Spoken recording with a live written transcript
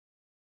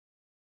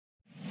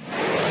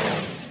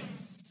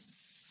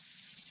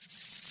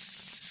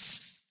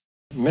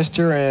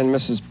Mr. and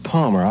Mrs.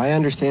 Palmer, I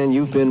understand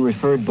you've been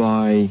referred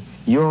by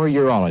your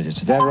urologist.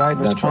 Is that right,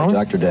 Mr. That's Palmer?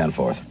 right, Dr.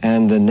 Danforth.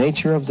 And the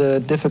nature of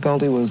the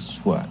difficulty was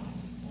what?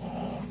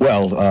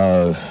 Well,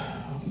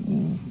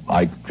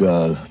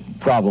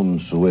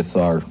 problems with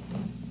our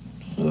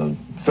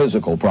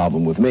physical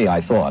problem with me, I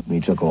thought. He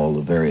took all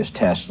the various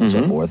tests and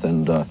so forth,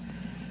 and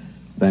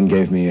then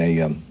gave me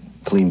a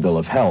clean bill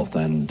of health,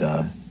 and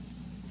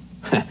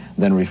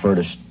then referred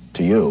us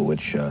to you,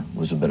 which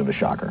was a bit of a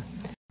shocker.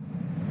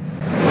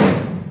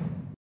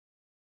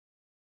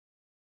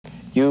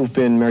 You've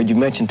been married, you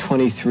mentioned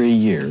 23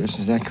 years,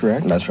 is that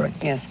correct? That's right.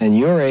 Yes. And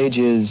your age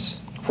is?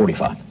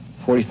 45.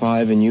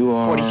 45, and you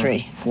are?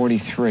 43.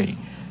 43.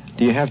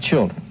 Do you have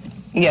children?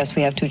 Yes,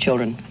 we have 2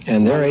 children.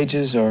 And their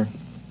ages are?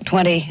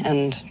 20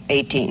 and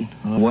 18.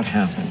 What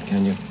happened?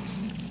 Can you?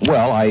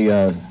 Well,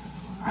 I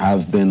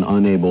have been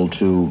unable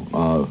to,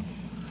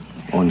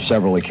 on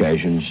several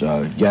occasions,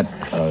 get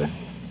an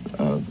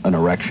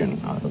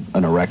erection.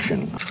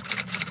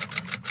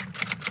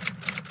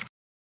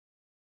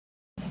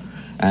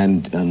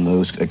 And on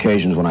those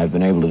occasions when I've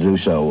been able to do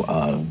so,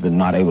 been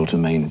not able to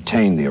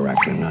maintain the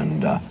erection.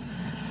 And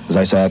as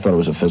I say, I thought it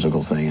was a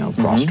physical thing,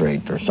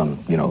 prostrate or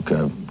some,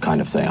 kind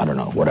of thing, I don't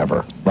know,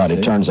 whatever. But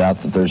it turns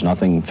out that there's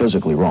nothing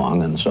physically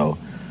wrong, and so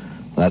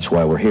that's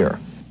why we're here.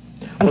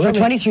 And for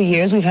 23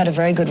 years, we've had a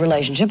very good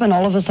relationship, and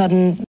all of a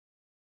sudden,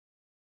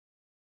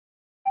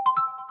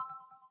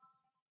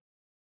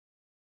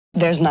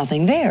 there's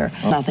nothing there.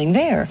 Oh. Nothing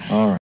there.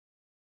 All right.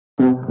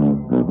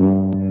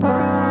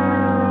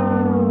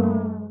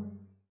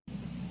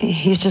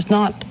 He's just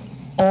not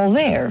all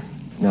there.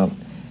 Now,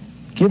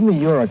 give me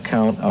your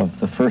account of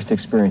the first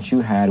experience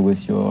you had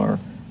with your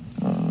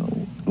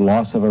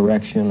loss of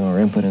erection or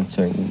impotence,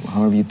 or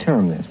however you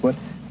term this. What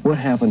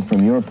happened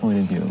from your point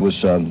of view?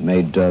 Was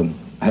made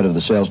head of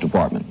the sales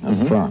department of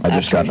the firm. I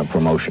just gotten a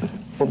promotion.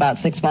 About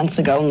 6 months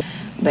ago,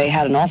 they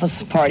had an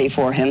office party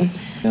for him.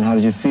 And how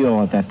did you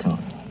feel at that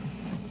time?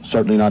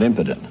 Certainly not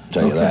impotent, I'll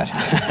tell you that.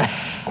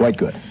 Quite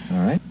good. All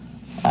right.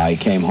 I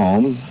came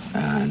home,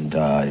 and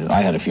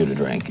I had a few to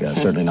drink.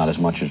 Certainly not as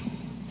much as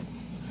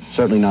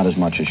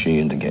she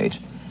indicates.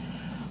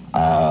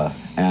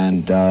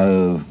 And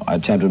I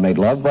attempted to make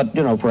love, but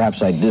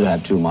perhaps I did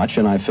have too much,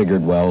 and I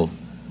figured, well,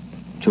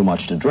 too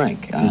much to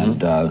drink. And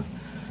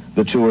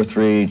the 2 or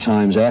 3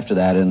 times after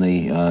that, in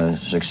the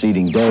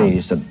succeeding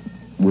days that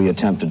we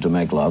attempted to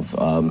make love,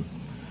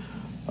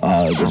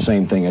 the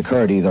same thing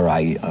occurred. Either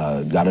I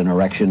got an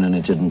erection and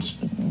it didn't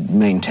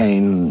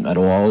maintain at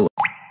all,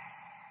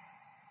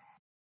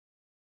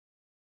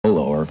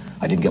 or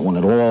I didn't get one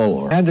at all.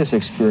 Or I had this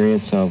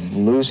experience of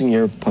losing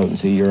your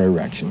potency, your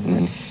erection.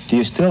 And do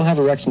you still have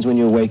erections when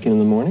you awaken in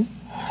the morning?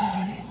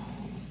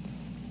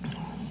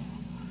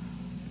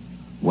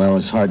 Well,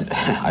 it's hard.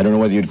 I don't know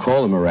whether you'd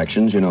call them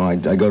erections. I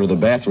go to the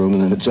bathroom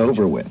and then it's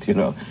over with,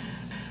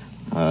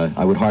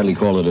 I would hardly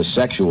call it a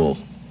sexual.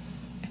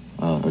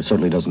 It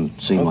certainly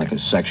doesn't seem like a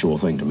sexual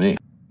thing to me.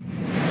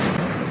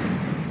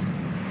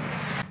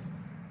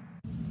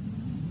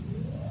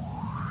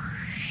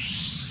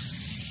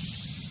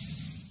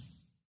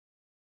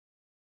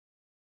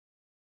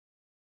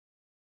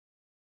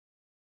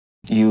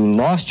 You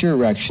lost your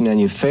erection and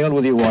you failed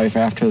with your wife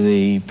after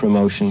the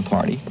promotion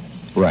party.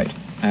 Right.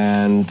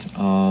 And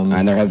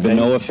there have been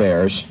no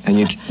affairs.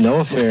 And no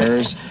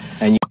affairs,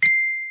 and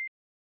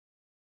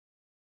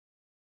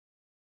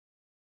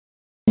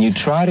you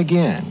tried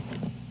again.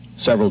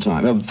 Several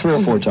times, 3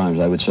 or 4 times,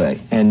 I would say.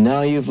 And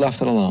now you've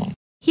left it alone.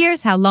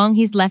 Here's how long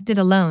he's left it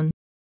alone.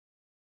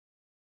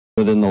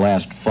 Within the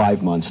last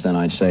 5 months, then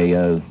I'd say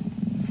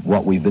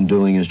what we've been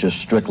doing is just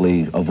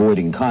strictly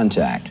avoiding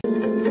contact.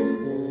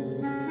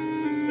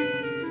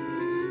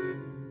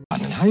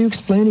 How are you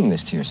explaining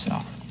this to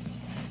yourself?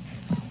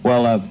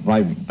 Well,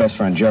 my best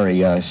friend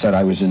Jerry said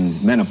I was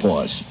in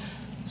menopause,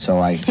 so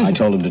I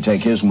told him to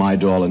take his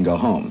Midol and go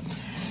home.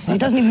 He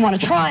doesn't even want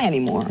to try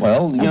anymore.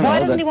 Well, why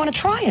doesn't he want to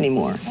try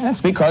anymore? That's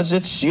because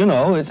it's, you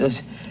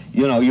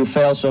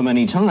fail so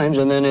many times,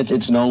 and then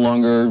it's no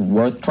longer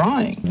worth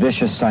trying.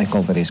 Vicious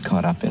cycle that he's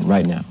caught up in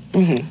right now.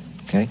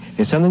 Okay?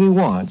 It's something he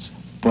wants,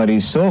 but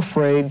he's so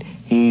afraid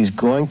he's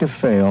going to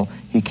fail,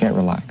 he can't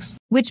relax.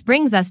 Which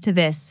brings us to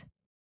this.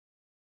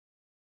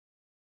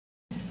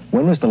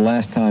 When was the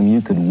last time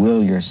you could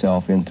will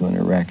yourself into an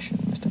erection,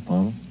 Mr.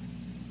 Palmer?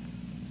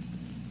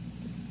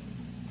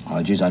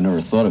 Oh, geez, I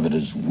never thought of it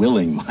as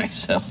willing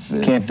myself.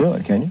 Can't do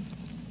it, can you?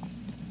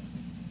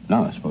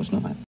 No, I suppose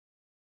not.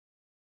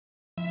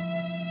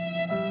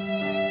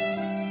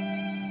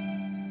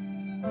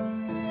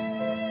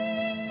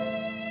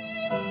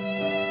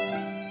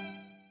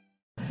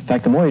 In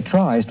fact, the more he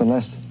tries, the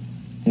less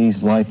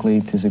he's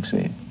likely to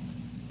succeed.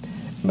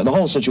 But the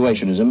whole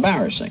situation is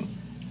embarrassing.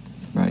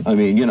 Right. I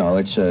mean,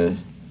 it's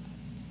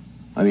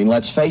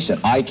let's face it,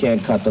 I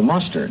can't cut the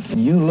mustard.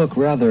 You look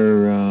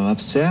rather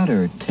upset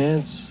or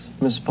tense,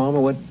 Mrs.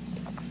 Palmer.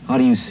 How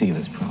do you see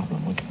this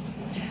problem?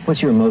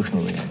 What's your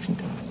emotional reaction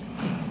to it?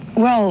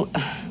 Well,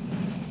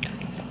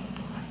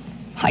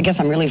 I guess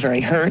I'm really very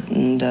hurt,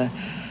 and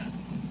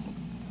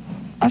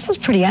I was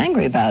pretty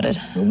angry about it.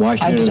 Why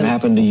should it have didn't-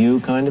 happened to you,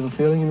 kind of a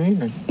feeling, you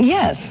mean? Or-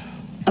 Yes.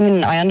 I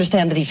mean, I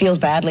understand that he feels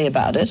badly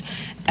about it,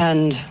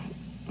 and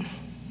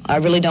I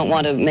really don't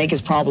want to make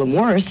his problem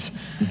worse.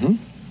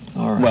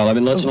 All right. Well, I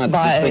mean, let's not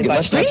By- just think by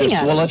let's not screaming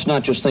just at well, him. let's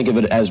not just think of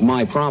it as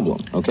my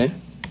problem, okay?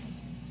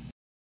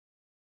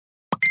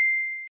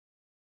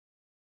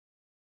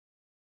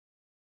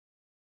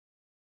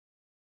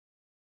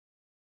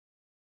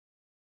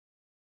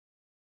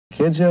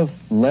 Kids have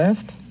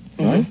left,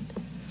 right?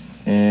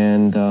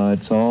 And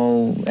it's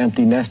all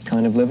empty nest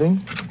kind of living.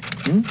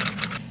 Hmm?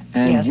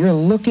 And Yes. you're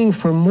looking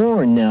for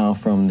more now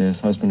from this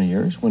husband of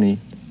yours when he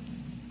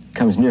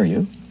comes near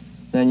you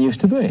than used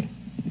to be.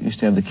 You used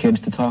to have the kids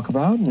to talk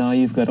about. Now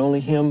you've got only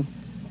him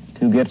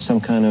to get some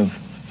kind of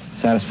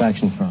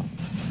satisfaction from.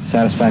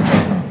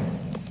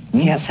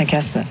 Yes, I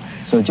guess so.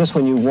 So just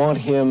when you want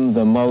him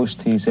the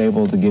most, he's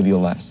able to give you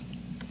less.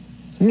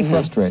 So you're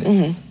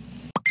frustrated.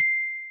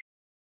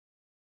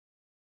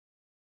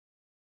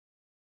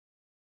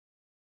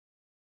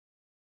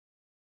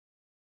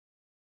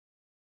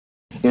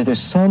 Is there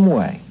some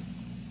way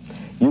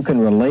you can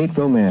relate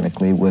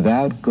romantically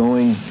without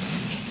going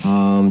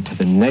to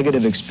the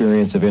negative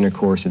experience of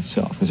intercourse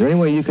itself? Is there any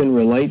way you can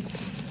relate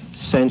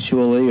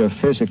sensually or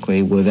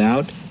physically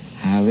without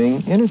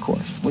having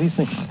intercourse? What do you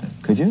think about that?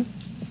 Could you?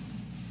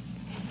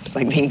 It's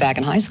like being back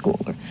in high school.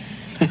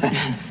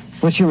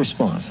 What's your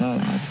response?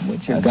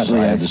 What's your gut I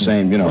have reaction? the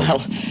same,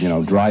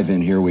 Well- drive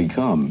in, here we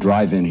come.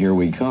 Drive in, here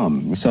we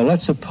come. So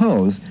let's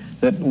suppose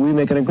that we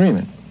make an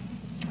agreement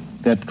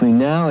that between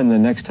now and the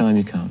next time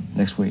you come,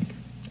 next week,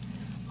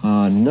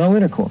 no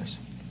intercourse.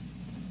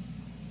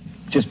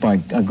 Just by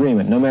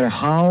agreement, no matter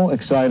how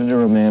excited or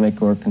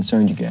romantic or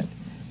concerned you get,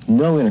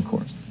 no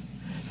intercourse.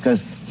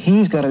 Because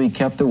he's got to be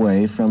kept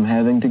away from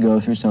having to go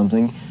through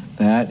something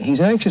that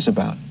he's anxious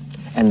about.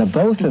 And the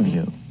both of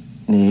you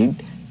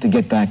need to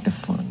get back to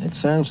fun. It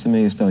sounds to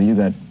me as though you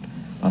got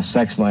a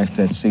sex life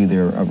that's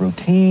either a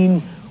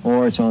routine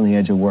or it's on the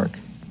edge of work.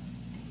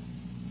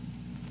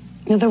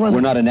 You know, there was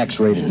We're not an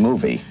X-rated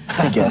movie,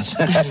 I guess.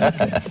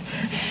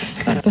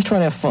 Let's try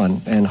to have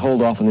fun and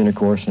hold off on the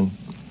intercourse and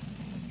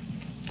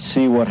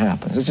see what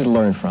happens. Let's just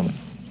learn from it.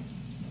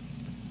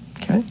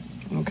 Okay?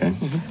 Okay.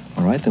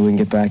 All right, then we can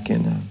get back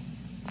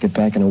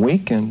in a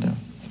week and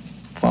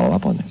follow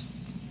up on this.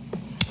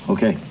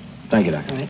 Okay. Thank you, Doctor.